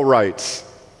preaching, Paul writes?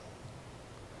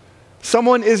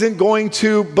 Someone isn't going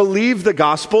to believe the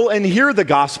gospel and hear the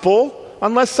gospel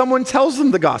unless someone tells them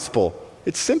the gospel.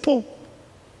 It's simple.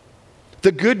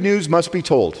 The good news must be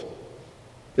told.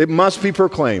 It must be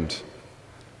proclaimed.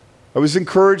 I was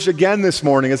encouraged again this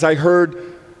morning as I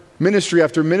heard ministry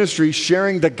after ministry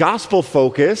sharing the gospel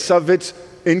focus of its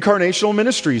incarnational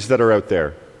ministries that are out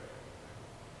there.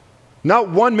 Not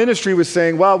one ministry was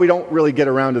saying, well, we don't really get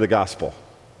around to the gospel.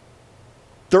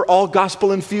 They're all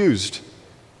gospel infused.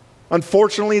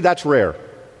 Unfortunately, that's rare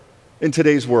in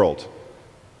today's world.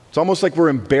 It's almost like we're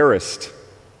embarrassed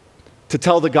to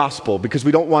tell the gospel because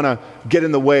we don't want to get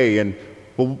in the way, and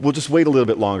we'll just wait a little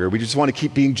bit longer. We just want to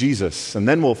keep being Jesus, and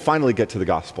then we'll finally get to the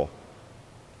gospel.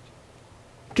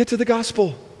 Get to the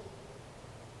gospel.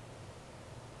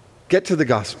 Get to the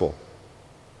gospel.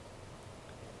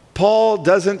 Paul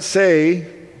doesn't say,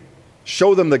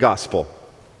 show them the gospel.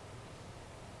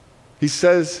 He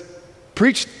says,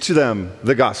 preach to them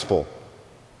the gospel.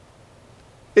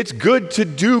 It's good to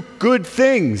do good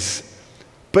things,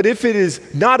 but if it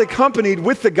is not accompanied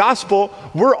with the gospel,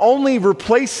 we're only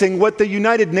replacing what the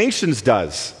United Nations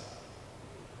does.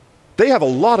 They have a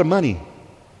lot of money.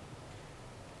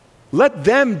 Let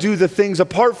them do the things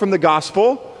apart from the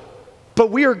gospel, but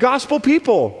we are gospel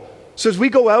people. So as we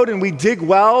go out and we dig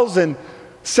wells and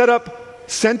set up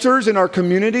centers in our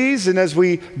communities, and as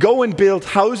we go and build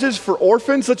houses for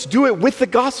orphans, let's do it with the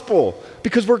gospel,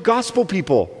 because we're gospel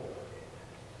people.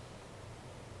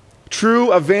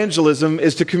 True evangelism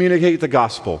is to communicate the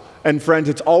gospel. And friends,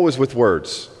 it's always with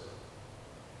words.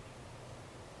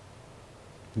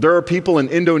 There are people in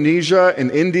Indonesia, in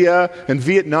India, in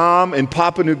Vietnam, in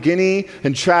Papua New Guinea,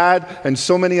 in Chad, and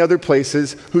so many other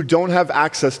places who don't have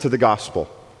access to the gospel.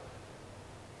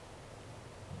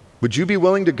 Would you be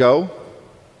willing to go?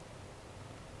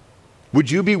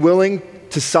 Would you be willing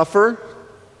to suffer?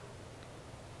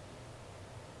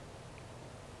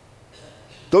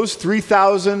 Those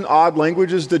 3,000 odd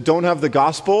languages that don't have the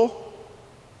gospel,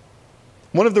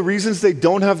 one of the reasons they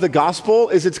don't have the gospel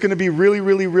is it's going to be really,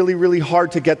 really, really, really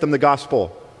hard to get them the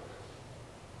gospel.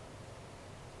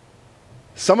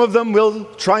 Some of them will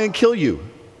try and kill you.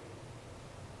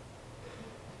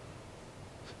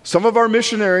 Some of our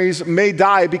missionaries may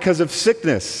die because of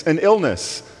sickness and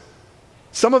illness.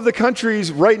 Some of the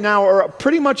countries right now are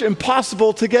pretty much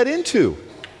impossible to get into.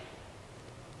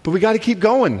 But we got to keep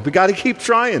going. We got to keep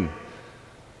trying.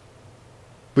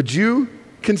 Would you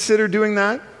consider doing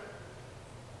that?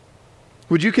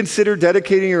 Would you consider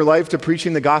dedicating your life to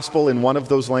preaching the gospel in one of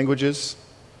those languages?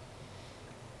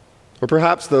 Or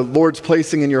perhaps the Lord's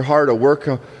placing in your heart a work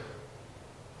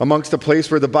amongst a place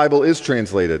where the Bible is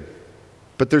translated,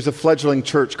 but there's a fledgling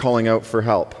church calling out for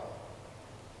help.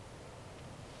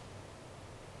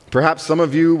 Perhaps some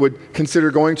of you would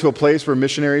consider going to a place where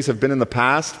missionaries have been in the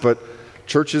past, but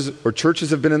churches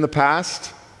have been in the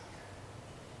past,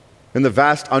 in the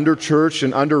vast under-church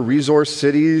and under-resourced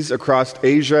cities across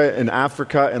Asia and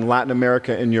Africa and Latin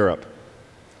America and Europe.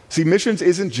 See, missions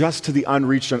isn't just to the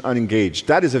unreached and unengaged.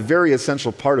 That is a very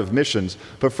essential part of missions.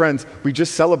 But friends, we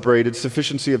just celebrated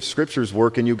Sufficiency of Scripture's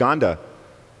work in Uganda.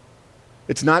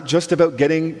 It's not just about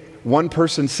getting one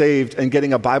person saved and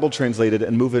getting a Bible translated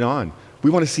and moving on. We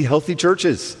want to see healthy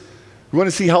churches. We want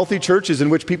to see healthy churches in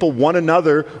which people one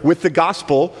another with the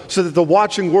gospel so that the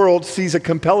watching world sees a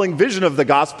compelling vision of the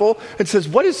gospel and says,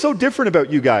 what is so different about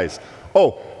you guys?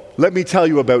 Oh, let me tell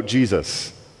you about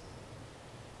Jesus.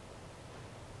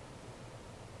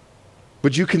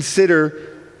 Would you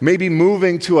consider maybe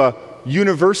moving to a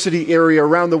university area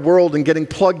around the world and getting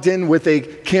plugged in with a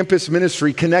campus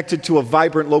ministry connected to a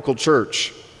vibrant local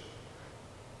church?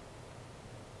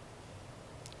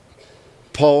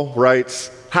 Paul writes,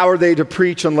 how are they to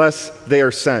preach unless they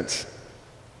are sent?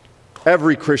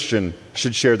 Every Christian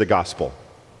should share the gospel.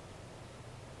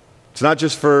 It's not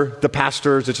just for the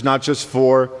pastors, it's not just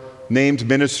for named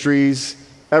ministries.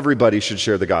 Everybody should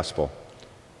share the gospel.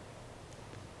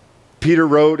 Peter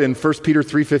wrote in 1 Peter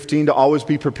 3:15 to always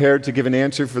be prepared to give an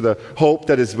answer for the hope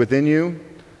that is within you.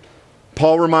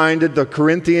 Paul reminded the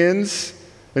Corinthians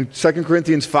in 2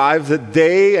 Corinthians 5 that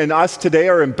they and us today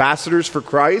are ambassadors for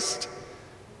Christ.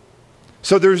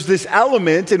 So there's this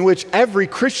element in which every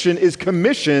Christian is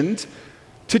commissioned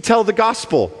to tell the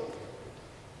gospel.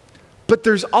 But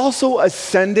there's also a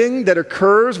sending that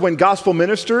occurs when gospel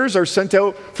ministers are sent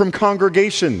out from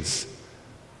congregations.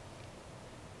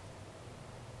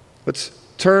 Let's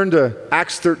turn to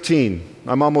Acts 13.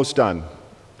 I'm almost done.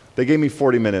 They gave me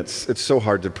 40 minutes. It's so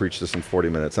hard to preach this in 40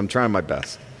 minutes. I'm trying my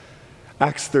best.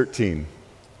 Acts 13,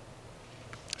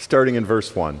 starting in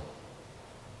verse 1.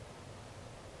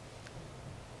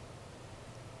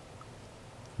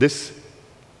 This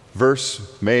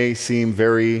verse may seem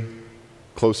very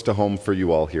close to home for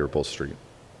you all here at Bull Street.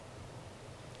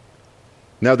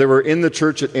 Now there were in the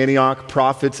church at Antioch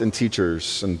prophets and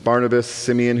teachers, and Barnabas,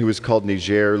 Simeon, who was called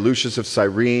Niger, Lucius of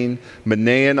Cyrene,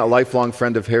 Manaen, a lifelong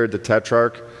friend of Herod the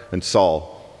Tetrarch, and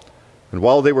Saul. And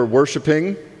while they were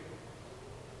worshiping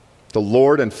The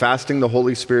Lord, and fasting, the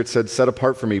Holy Spirit said, "Set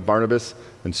apart for me Barnabas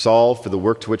and Saul for the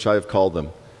work to which I have called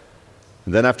them."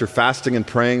 And then after fasting and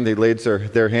praying, they laid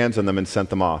their hands on them and sent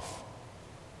them off.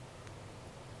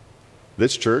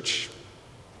 This church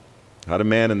had a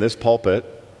man in this pulpit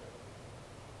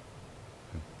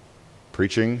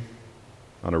preaching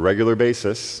on a regular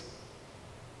basis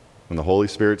when the Holy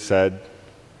Spirit said,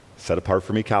 "Set apart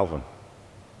for me Calvin."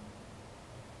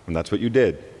 And that's what you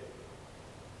did.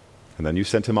 And then you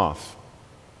sent him off.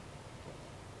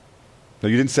 No,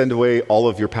 you didn't send away all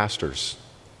of your pastors.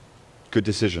 Good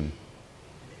decision.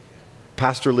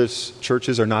 Pastorless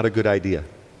churches are not a good idea.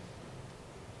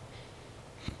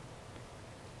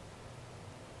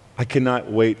 I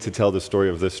cannot wait to tell the story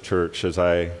of this church as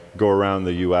I go around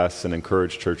the U.S. and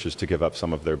encourage churches to give up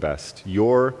some of their best.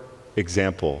 Your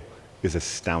example is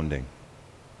astounding.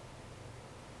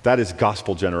 That is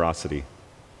gospel generosity.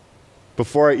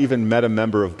 Before I even met a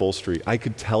member of Bull Street, I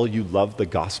could tell you loved the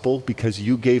gospel because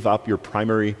you gave up your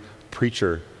primary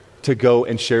preacher to go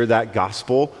and share that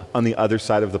gospel on the other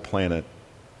side of the planet.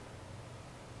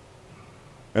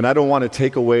 And I don't want to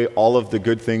take away all of the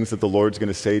good things that the Lord's going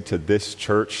to say to this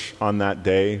church on that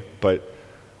day, but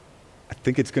I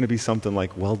think it's going to be something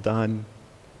like, "Well done.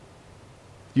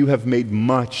 You have made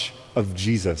much of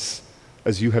Jesus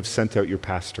as you have sent out your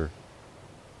pastor."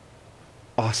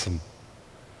 Awesome.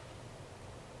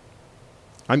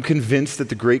 I'm convinced that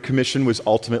the Great Commission was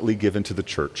ultimately given to the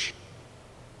church,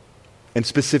 and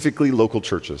specifically local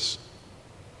churches.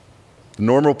 The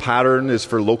normal pattern is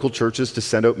for local churches to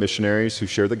send out missionaries who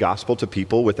share the gospel to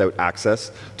people without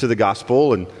access to the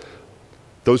gospel, and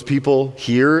those people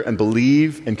hear and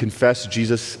believe and confess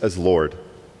Jesus as Lord.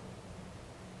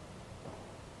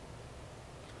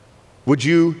 Would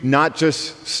you not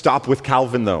just stop with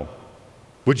Calvin, though?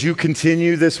 Would you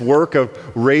continue this work of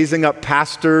raising up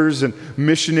pastors and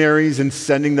missionaries and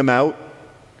sending them out?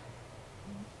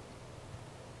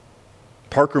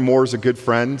 Parker Moore is a good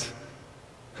friend.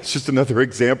 It's just another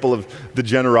example of the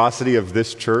generosity of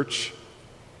this church,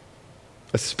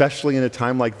 especially in a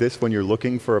time like this when you're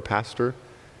looking for a pastor.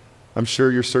 I'm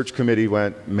sure your search committee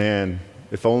went, "Man,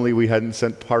 if only we hadn't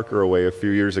sent Parker away a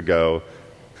few years ago.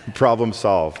 Problem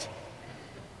solved."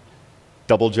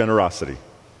 Double generosity.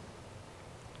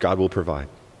 God will provide.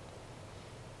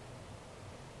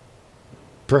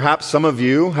 Perhaps some of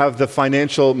you have the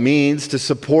financial means to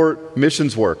support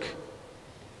missions work.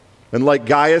 And like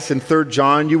Gaius in 3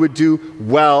 John, you would do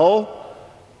well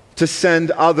to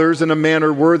send others in a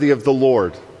manner worthy of the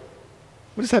Lord.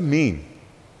 What does that mean?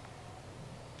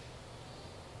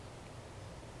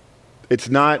 It's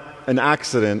not an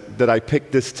accident that I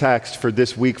picked this text for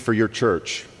this week for your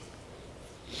church.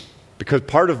 Because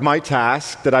part of my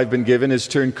task that I've been given is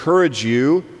to encourage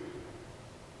you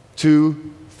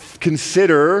to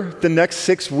consider the next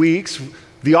 6 weeks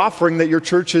the offering that your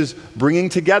church is bringing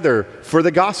together for the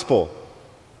gospel.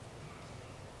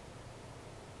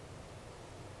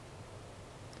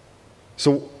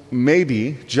 So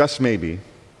maybe, just maybe,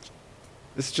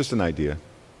 this is just an idea.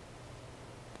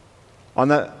 On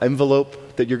that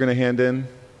envelope that you're going to hand in,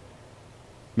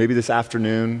 maybe this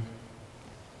afternoon,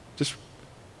 just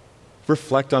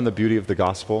reflect on the beauty of the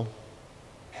gospel.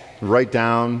 Write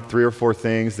down 3 or 4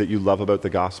 things that you love about the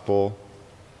gospel.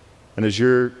 And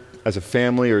as a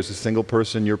family or as a single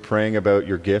person, you're praying about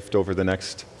your gift over the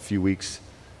next few weeks,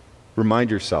 remind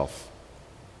yourself,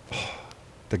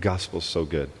 the gospel's so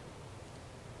good.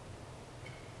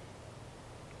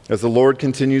 As the Lord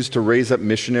continues to raise up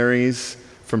missionaries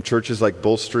from churches like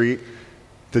Bull Street,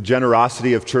 the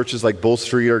generosity of churches like Bull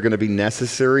Street are going to be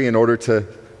necessary in order to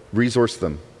resource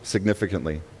them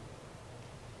significantly.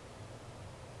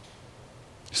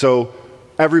 So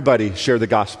everybody share the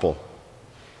gospel.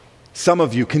 Some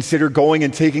of you consider going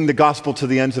and taking the gospel to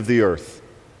the ends of the earth.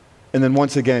 And then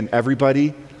once again,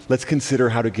 everybody, let's consider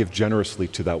how to give generously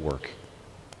to that work.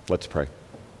 Let's pray.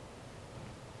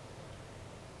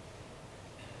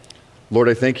 Lord,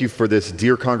 I thank you for this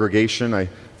dear congregation. I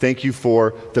thank you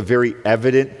for the very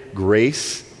evident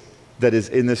grace that is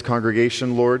in this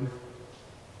congregation, Lord.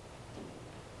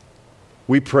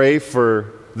 We pray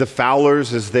for the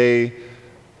Fowlers as they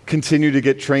continue to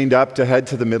get trained up to head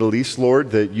to the Middle East,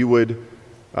 Lord, that you would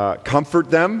comfort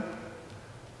them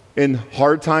in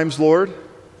hard times, Lord.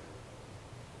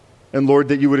 And Lord,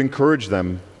 that you would encourage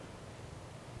them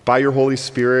by your Holy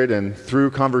Spirit and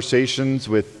through conversations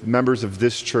with members of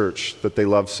this church that they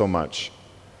love so much.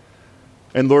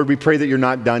 And Lord, we pray that you're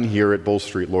not done here at Bull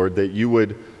Street, Lord, that you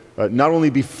would not only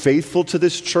be faithful to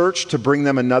this church to bring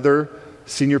them another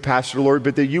senior pastor, Lord,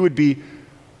 but that you would be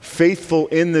faithful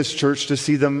in this church to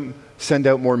see them Send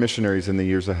out more missionaries in the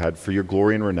years ahead for your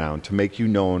glory and renown, to make you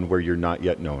known where you're not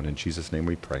yet known. In Jesus' name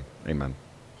we pray. Amen.